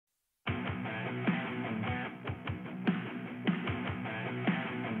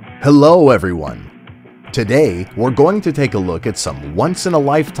Hello everyone! Today, we're going to take a look at some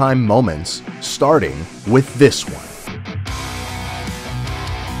once-in-a-lifetime moments, starting with this one.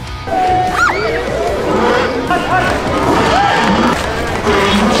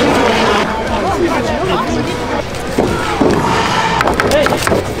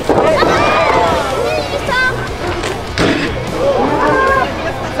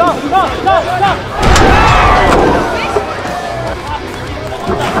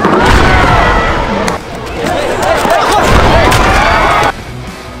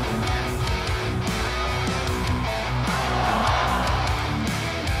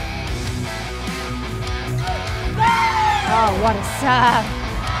 Oh, what a serve.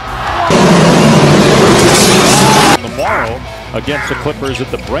 Tomorrow against the Clippers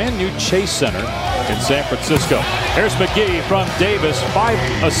at the brand new Chase Center in San Francisco. Here's McGee from Davis.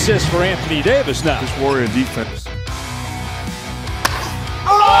 5 assists for Anthony Davis now. This Warrior defense.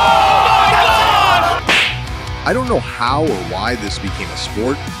 I don't know how or why this became a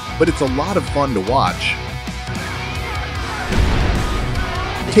sport, but it's a lot of fun to watch.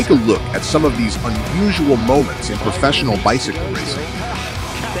 Take a look at some of these unusual moments in professional bicycle racing.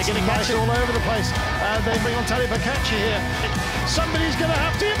 They're going to catch it all over the place. They bring on Tali Bakacci here. Somebody's going to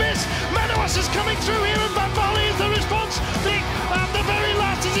have to miss. Manoas is coming through here, and Van Volley is the response. The very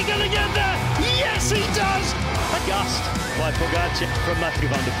last, is he going to get there? Yes, he does. A gust by Pogacar from Mathieu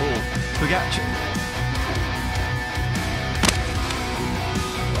van der Poel. Pogacar.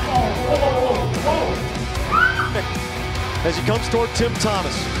 As he comes toward Tim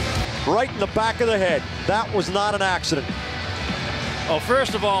Thomas, right in the back of the head. That was not an accident. Oh,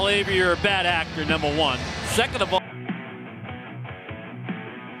 first of all, Avery, you're a bad actor, number one. Second of all,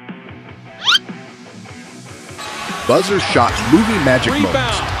 Buzzer shot movie magic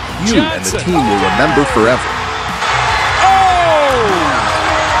moments you and the team will remember forever. Oh!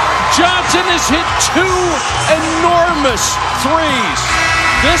 Johnson has hit 2 enormous threes.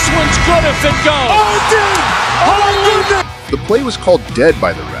 This one's good if it goes. Oh, dude! Oh, dude! The play was called dead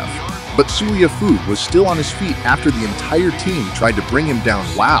by the ref, but Suliafu was still on his feet after the entire team tried to bring him down.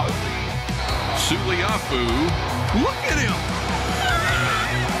 Wow. Suliafu, look at him!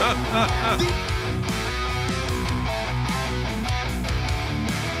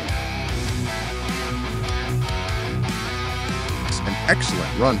 An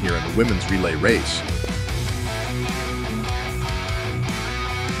excellent run here in the women's relay race.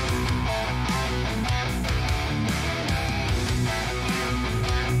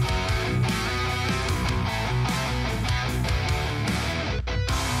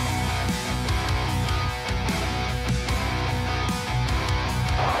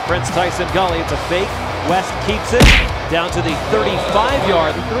 Prince Tyson Gully, it's a fake. West keeps it down to the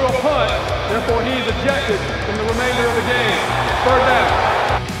 35-yard. He threw a punt, therefore he's ejected from the remainder of the game. Third down.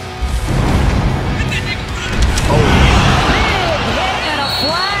 And a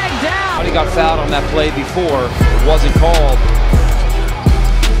flag down. He got fouled on that play before. It wasn't called.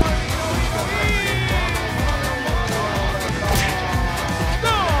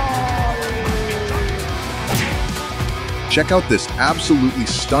 Check out this absolutely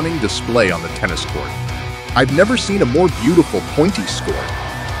stunning display on the tennis court. I've never seen a more beautiful pointy score.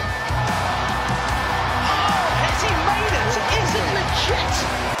 Has he made it? Is it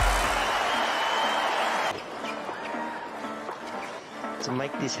legit? To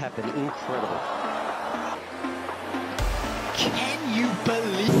make this happen, incredible. Can you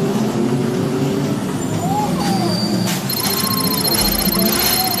believe?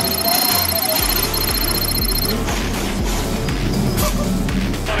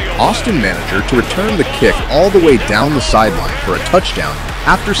 Austin manager to return the kick all the way down the sideline for a touchdown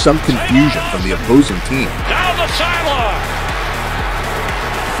after some confusion from the opposing team. down the sideline.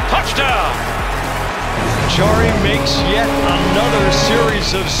 Touchdown. Chari makes yet another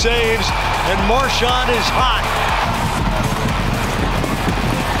series of saves, and Marchand is hot.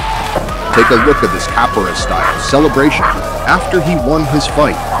 Take a look at this Capoeira-style celebration after he won his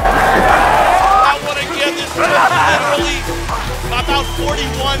fight. I want to give this literally about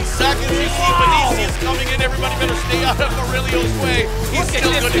 41 seconds. You see Vinicius coming in. Everybody better stay out of Aurelio's way. He's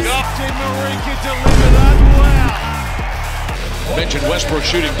still good to go. Marie can deliver that well. Mentioned Westbrook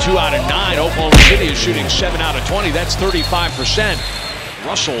shooting 2 out of 9. Oklahoma City is shooting 7 out of 20. That's 35%.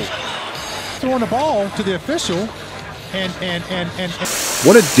 Russell throwing the ball to the official and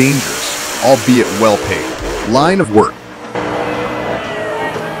What a dangerous, albeit well-paid, line of work.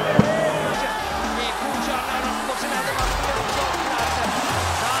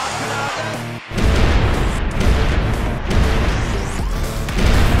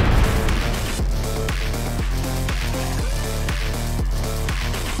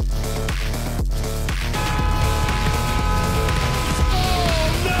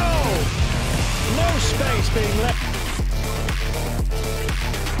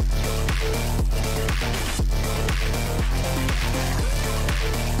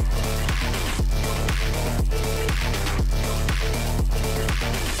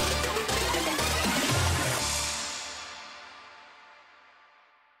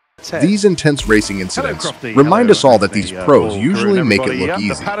 These intense racing incidents remind us all that these pros usually make it look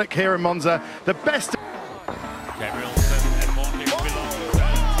easy. The paddock here in Monza, the best.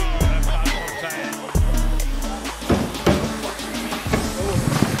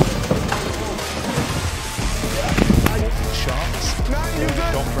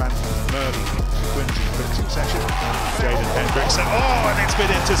 Jaden Hendrickson. Oh, and it's been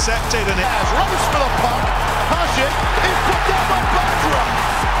intercepted, and it has runs for the puck. Hasek is put down by Badra.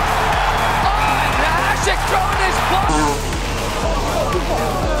 Oh, and Hasek throwing his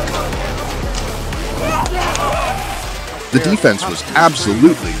The defense was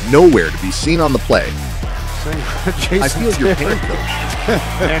absolutely nowhere to be seen on the play. I feel your pain, Coach.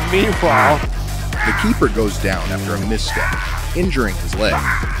 And meanwhile, the keeper goes down after a misstep, injuring his leg.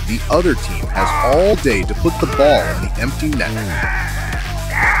 The other team has all day to put the ball in the empty net.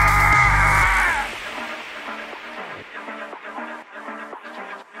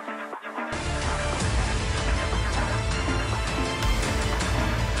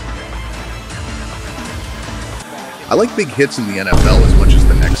 I like big hits in the NFL as much as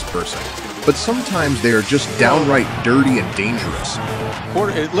the next person, but sometimes they are just downright dirty and dangerous.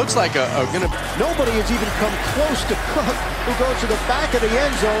 It looks like nobody has even come close to Cook, who goes to the back of the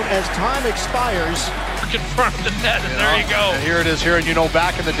end zone as time expires. Confirmed the net, and there you go. And here it is here, and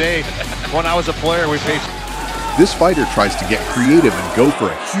back in the day, when I was a player, we faced. This fighter tries to get creative and go for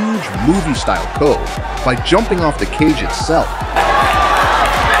a huge movie-style cove by jumping off the cage itself.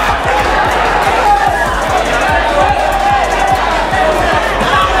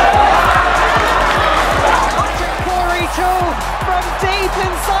 from deep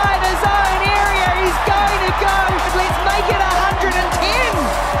inside his own area. He's going to go. Let's make it 110.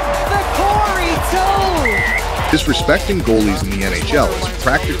 The Corey Toole. Disrespecting goalies in the NHL is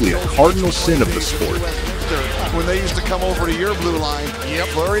practically a cardinal sin of the sport. When they used to come over to your blue line,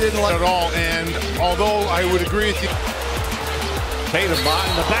 Fleury didn't like it at all. And although I would agree with you, Tatum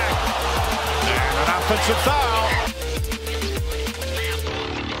behind the back, and an offensive foul.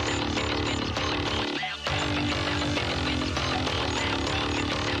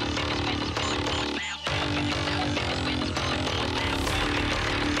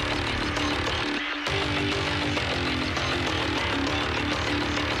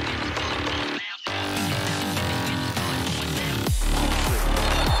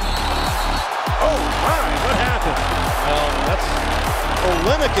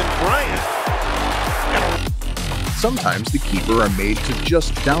 Olenek and Bryant. Sometimes the keeper are made to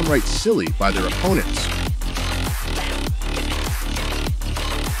just downright silly by their opponents.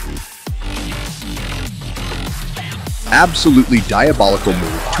 Absolutely diabolical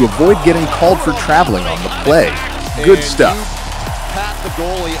move to avoid getting called for traveling on the play. Good stuff. Pat the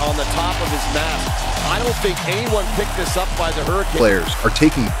goalie on the top of his mask. I don't think anyone picked this up by the Hurricane. Players are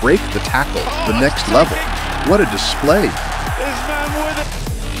taking break the tackle the next level. What a display.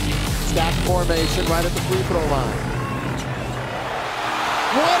 Stack formation right at the free throw line.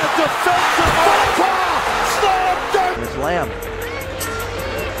 What a defensive foul! There's Lamb.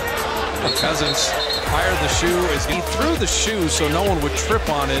 Cousins fired the shoe as he threw the shoe so no one would trip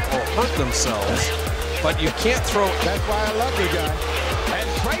on it or hurt themselves. But you can't throw. That's why I love the guy. And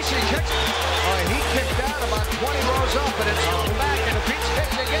Tracy kicks. Oh, and he kicked down about 20 rows up, and it's come back. And if he's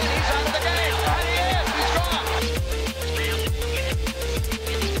kicked again, he's out of the game. And he is. He's gone.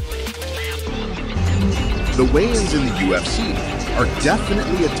 The weigh-ins in the UFC are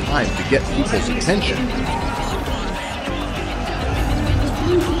definitely a time to get people's attention.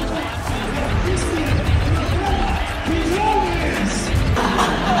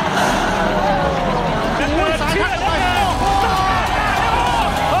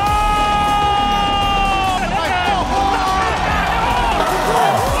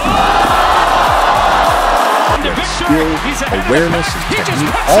 Skill, awareness, and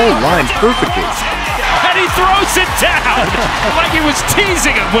technique all lined perfectly. And he throws it down like he was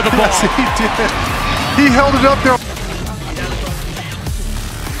teasing him with a ball. Yes, he did. He held it up there.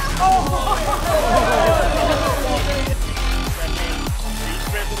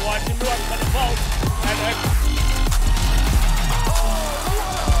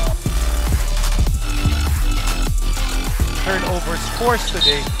 Turnovers forced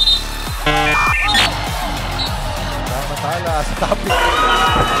today.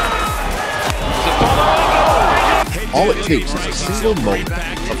 All it takes is a single moment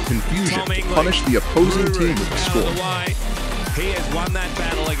of confusion to punish the opposing team with a score. He has won that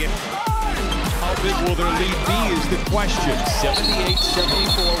battle again. How big will their lead be is the question.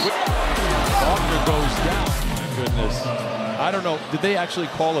 78-74. Faulkner goes down. My goodness. I don't know. Did they actually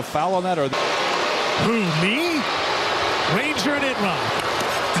call a foul on that? Or Who, me? Ranger and Enron.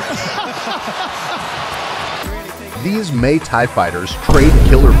 These Muay Thai fighters trade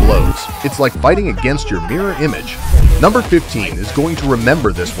killer blows. It's like fighting against your mirror image. Number 15 is going to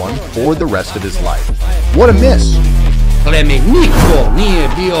remember this one for the rest of his life. What a miss!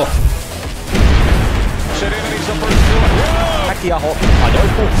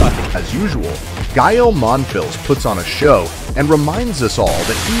 As usual, Gael Monfils puts on a show and reminds us all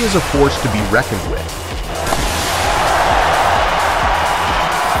that he is a force to be reckoned with.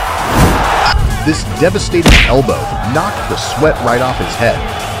 This devastating elbow knocked the sweat right off his head.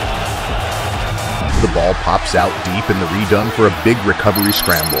 The ball pops out deep in the redone for a big recovery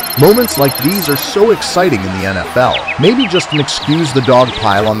scramble. Moments like these are so exciting in the NFL. Maybe just an excuse the dog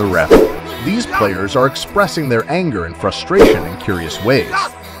pile on the ref. These players are expressing their anger and frustration in curious ways.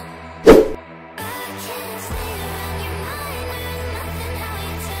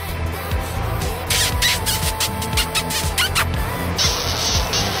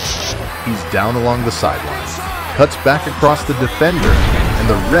 He's down along the sidelines, cuts back across the defender, and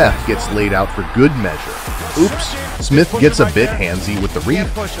the ref gets laid out for good measure. Oops, Smith gets a bit handsy with the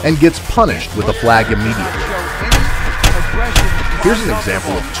ref and gets punished with a flag immediately. Here's an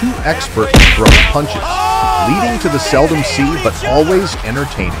example of two experts throwing punches, leading to the seldom see but always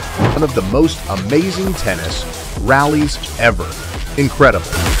entertaining, one of the most amazing tennis rallies ever. Incredible.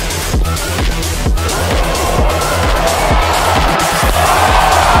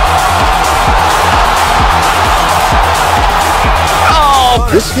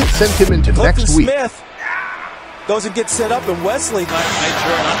 This hit sent him into next week. Smith doesn't get set up, and Wesley.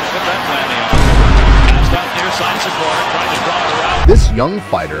 This young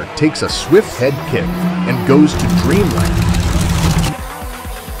fighter takes a swift head kick and goes to dreamland.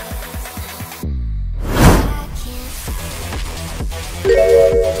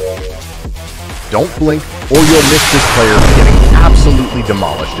 Don't blink or you'll miss this player getting absolutely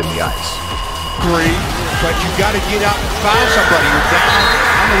demolished in the ice. Great, but you got to get out and foul somebody. You're down.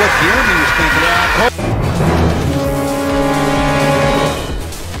 I don't know what Jeremy was thinking.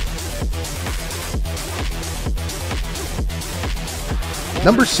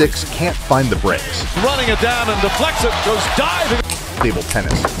 Number 6 can't find the brakes. Running it down and deflects it, goes diving. Table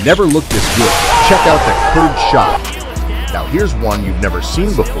tennis never looked this good. Check out the curved shot. Now here's one you've never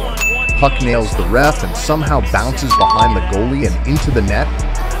seen before. Puck nails the ref and somehow bounces behind the goalie and into the net.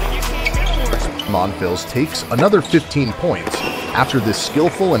 Monfils takes another 15 points after this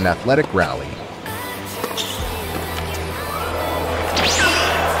skillful and athletic rally.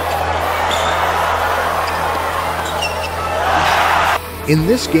 In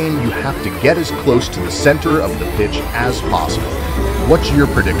this game, you have to get as close to the center of the pitch as possible. What's your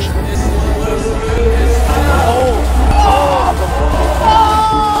prediction?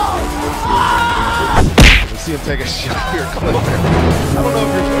 We see him take a shot here. Come on. I don't know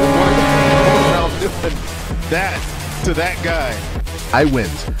if you're doing that to that guy. I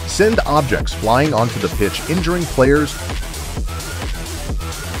wins. Send objects flying onto the pitch, injuring players.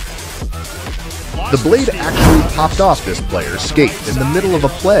 The blade actually popped off this player's skate in the middle of a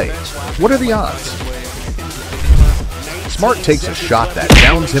play. What are the odds? Smart takes a shot that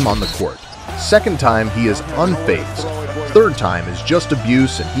downs him on the court. Second time, he is unfazed. Third time is just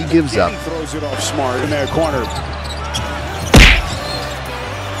abuse and he gives up. Throws it off Smart in that corner.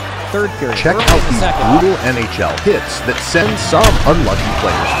 Third period. Check out these brutal NHL hits that send some unlucky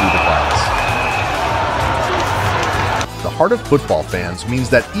players through the cracks. The heart of football fans means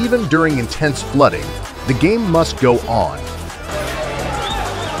that even during intense flooding, the game must go on.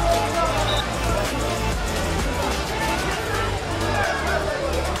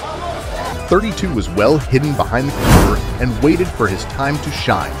 .32 was well hidden behind the keeper and waited for his time to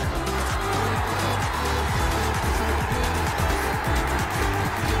shine.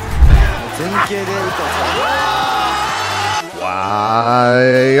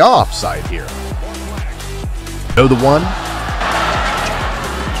 Why offside here? Know the one?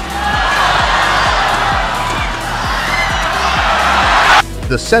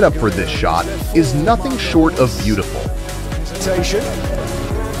 The setup for this shot is nothing short of beautiful.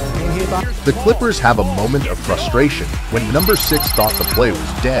 The Clippers have a moment of frustration when number 6 thought the play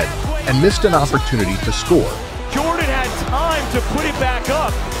was dead and missed an opportunity to score. Jordan had time to put it back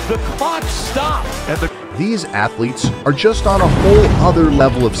up. The clock stopped. And These athletes are just on a whole other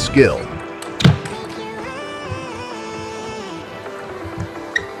level of skill.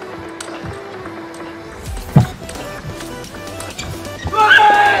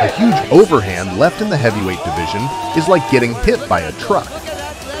 A huge overhand left in the heavyweight division is like getting hit by a truck.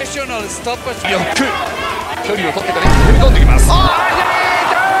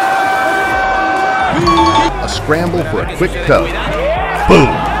 A scramble for a quick toe.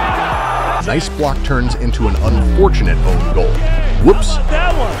 Boom! nice block turns into an unfortunate own goal. Whoops.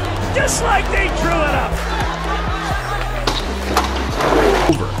 That one, just like they drew it up.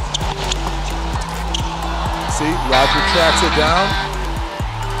 Over. See, Roger tracks it down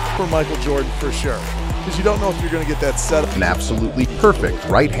for Michael Jordan for sure. Because you don't know if you're going to get that set up. An absolutely perfect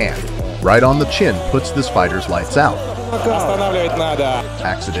right hand, right on the chin, puts this fighter's lights out.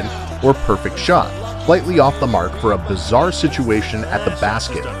 Accident or perfect shot, slightly off the mark for a bizarre situation at the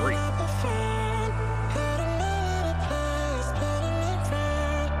basket.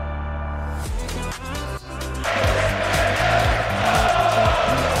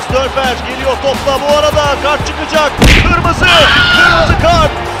 Störfer geliyor topla bu arada kart çıkacak. Kırmızı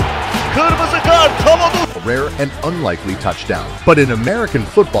kart. Kırmızı kart. Havada. A rare and unlikely touchdown. But in American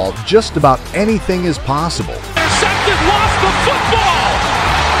football, just about anything is possible. Intercepted, lost the football.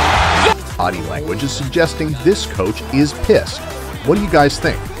 Body language is suggesting this coach is pissed. What do you guys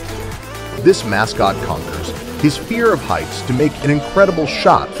think? This mascot conquers his fear of heights to make an incredible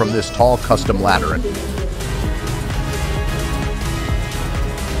shot from this tall custom ladder.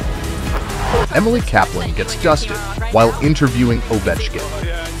 Emily Kaplan gets dusted while interviewing Ovechkin.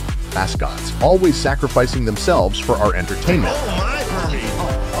 Mascots always sacrificing themselves for our entertainment.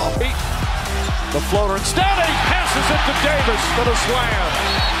 The floater instead, he passes it to Davis for the slam.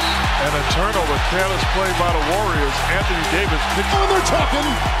 And a turnover, careless play by the Warriors. Anthony Davis. When they're talking,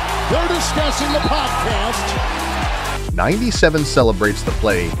 they're discussing the podcast. 97 celebrates the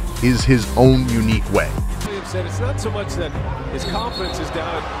play is his own unique way. Williams said it's not so much that his confidence is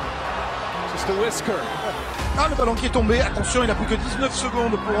down, just a whisker. Ah, le ballon qui est tombé, attention, il n'a plus que 19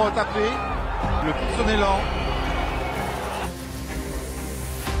 secondes pour taper. Le coup de son élan.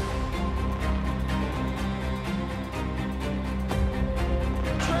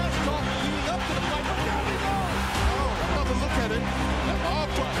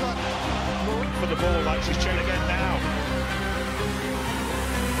 For the ball, like she's trying again now.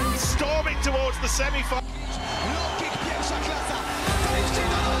 Storming towards the semi-final.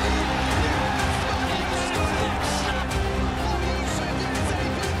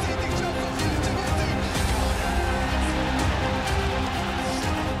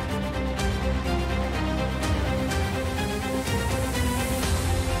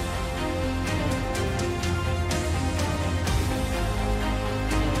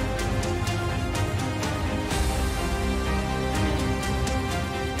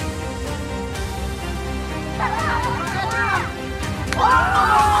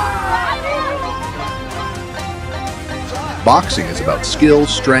 Boxing is about skill,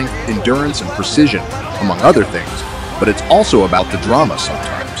 strength, endurance, and precision, among other things, but it's also about the drama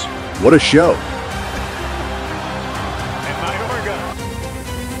sometimes. What a show!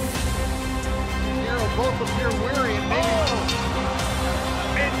 Both appear weary and maybe.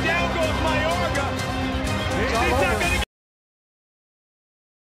 And down goes Mayorga. He's not going to.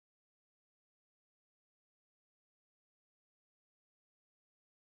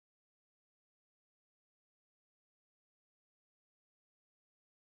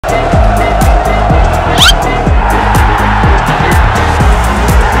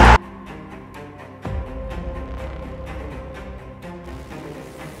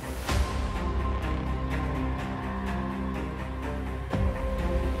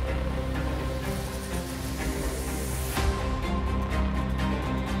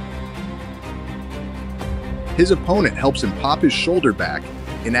 His opponent helps him pop his shoulder back,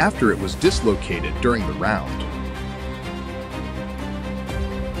 and after it was dislocated during the round.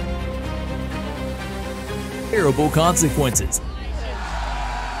 Terrible consequences.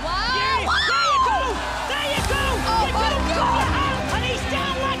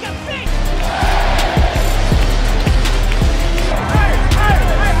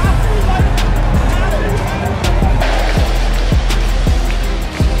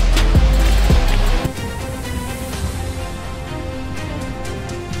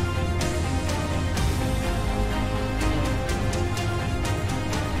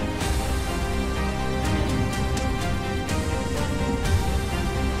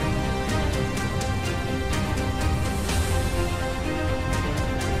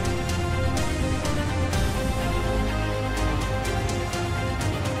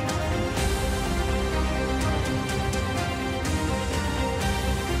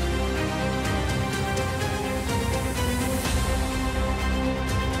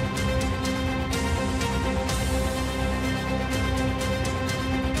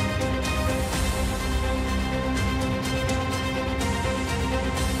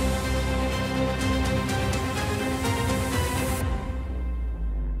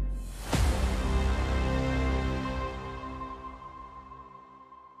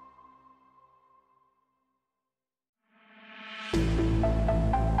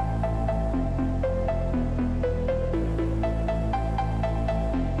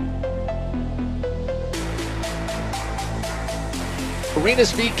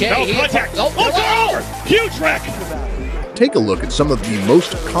 Arenas VK. No contact. Over. Huge wreck. Take a look at some of the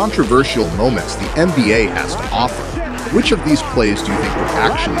most controversial moments the NBA has to offer. Which of these plays do you think were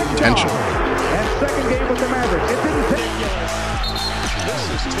actually intentional? And second game with the Mavericks. It didn't take.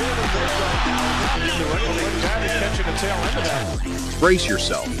 Brace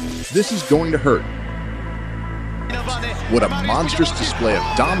yourself. This is going to hurt. What a monstrous display of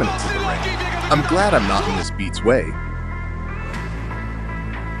dominance in the ring. I'm glad I'm not in this beat's way.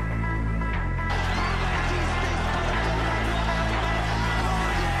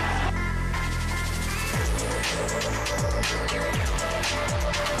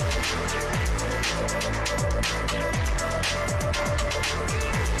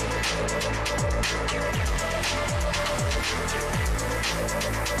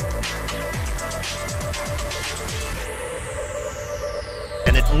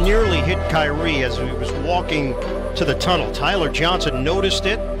 And it nearly hit Kyrie as he was walking to the tunnel. Tyler Johnson noticed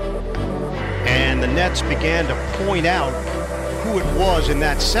it, and the Nets began to point out who it was in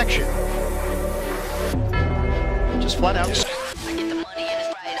that section. Just flat out.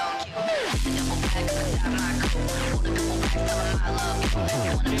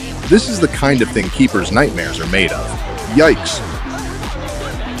 This is the kind of thing keepers' nightmares are made of. Yikes.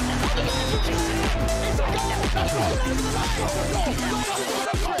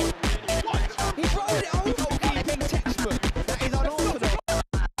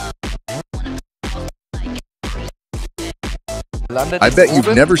 I bet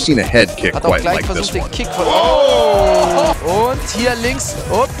you've never seen a head kick quite like this one. Und hier links.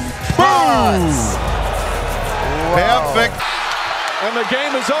 Und Pass. Perfect. And the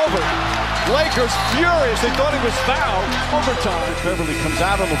game is over. Lakers furious. They thought he was fouled. Overtime. Beverly comes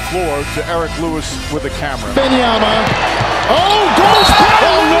out on the floor to Eric Lewis with the camera. Benyama. Oh, goes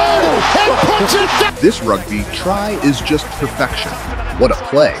Paolo! And puts it down. This rugby try is just perfection. What a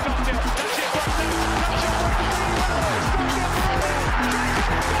play.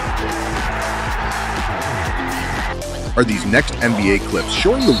 Are these next NBA clips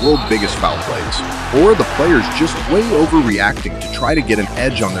showing the world's biggest foul plays? Or are the players just way overreacting to try to get an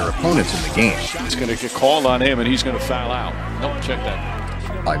edge on their opponents in the game? It's going to get called on him and he's going to foul out. Nope, check that.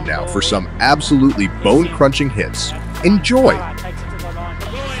 Time now for some absolutely bone-crunching hits. Enjoy!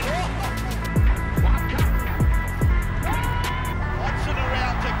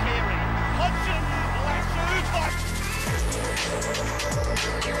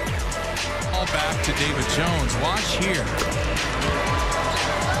 Back to David Jones. Watch here.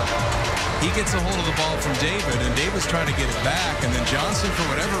 He gets a hold of the ball from David, and David's trying to get it back, and then Johnson, for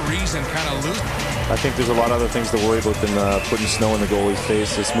whatever reason, kind of loses. I think there's a lot of other things to worry about than putting snow in the goalie's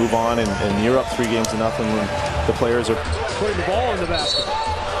face. Just move on, and you're up 3 games to nothing when the players are Putting the ball in the basket.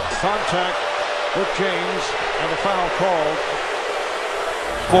 Contact with James, and a foul called.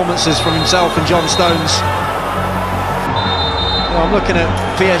 Performances from himself and John Stones. Well, I'm looking at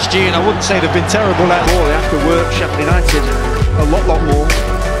PSG, and I wouldn't say they've been terrible at all. They have to work Sheffield United a lot more.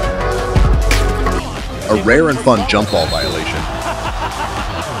 A rare and fun jump ball violation.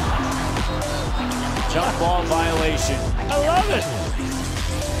 Jump ball violation. I love it.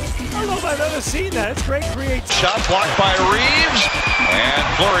 I don't know if I've ever seen that. It's great creativity. Shot blocked by Reeves, and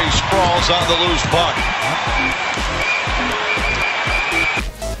Fleury sprawls on the loose puck.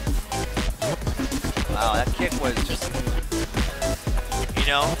 Wow, that kick was just, you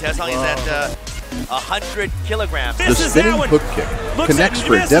know, Tezong is at 100 kilograms. The spinning hook kick connects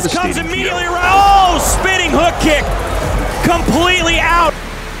for a devastating immediately around. Oh, spinning hook kick, completely out.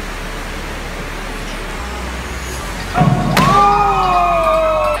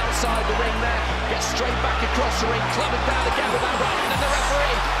 Outside the ring there. Gets straight back across the ring. Clubbing down again with that right. And then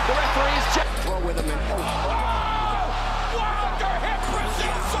the referee is just throw with him.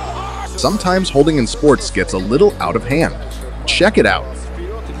 Sometimes holding in sports gets a little out of hand. Check it out.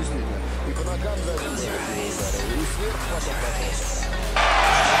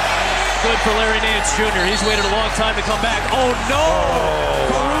 Good for Larry Nance Jr. He's waited a long time to come back. Oh no!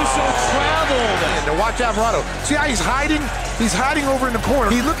 Caruso traveled. And watch Alvarado. See how he's hiding? He's hiding over in the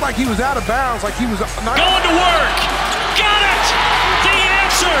corner. He looked like he was out of bounds, like he was not Going to work. Got it. The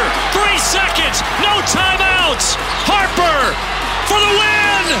answer. 3 seconds. No timeouts. Harper for the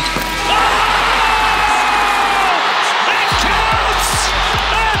win. Oh! It counts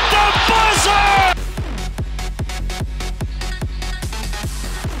at the buzzer.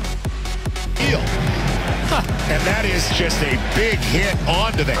 And that is just a big hit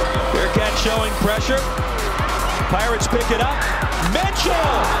onto the. Bearcat showing pressure. Pirates pick it up. Mitchell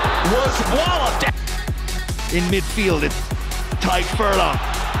was walloped. In midfield, it's Ty Furlong.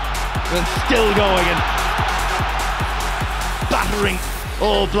 And still going and battering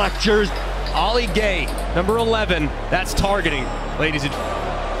Oh, black jersey. Ollie Gay, number 11. That's targeting, ladies and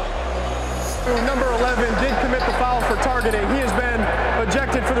Number 11 did commit the foul for targeting. He has been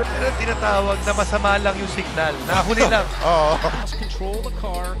ejected for the... Tinatawag na masama lang yung signal. Nahuli lang. Control the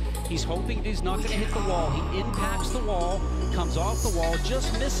car. He's hoping he's not going to hit the wall. He impacts the wall, comes off the wall,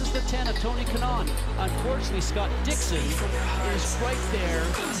 just misses the 10 of Tony Kanaan. Unfortunately, Scott Dixon is right there.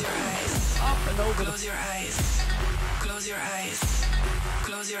 Up and over Close your eyes. Close your eyes.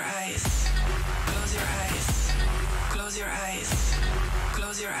 Close your eyes. Close your eyes. Close your eyes.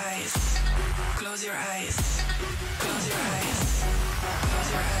 Close your eyes. Close your eyes. Close your eyes.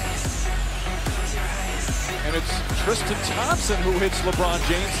 Close your eyes. Close your eyes. And it's Tristan Thompson who hits LeBron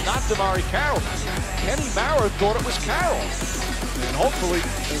James, not Damari Carroll. Kenny Mara thought it was Carroll. And hopefully...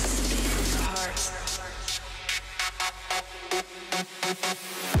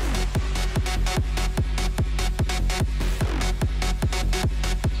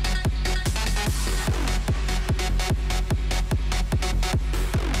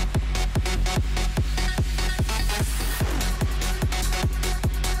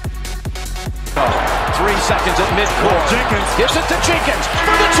 Seconds at midcourt. Jenkins gives it to Jenkins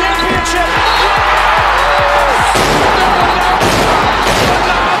for the championship.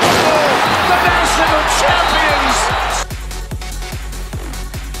 The national champions.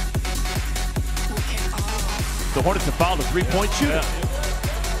 The Hornets have fouled a three-point shooter.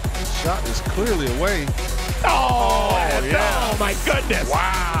 Shot is clearly away. Oh, yeah. Oh, my goodness.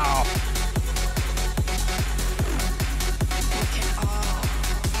 Wow.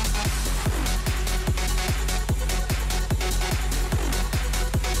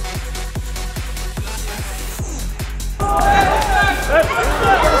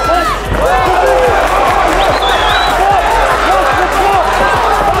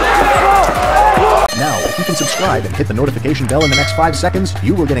 Now, if you can subscribe and hit the notification bell in the next 5 seconds,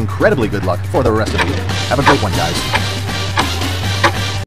 you will get incredibly good luck for the rest of the week. Have a great one, guys.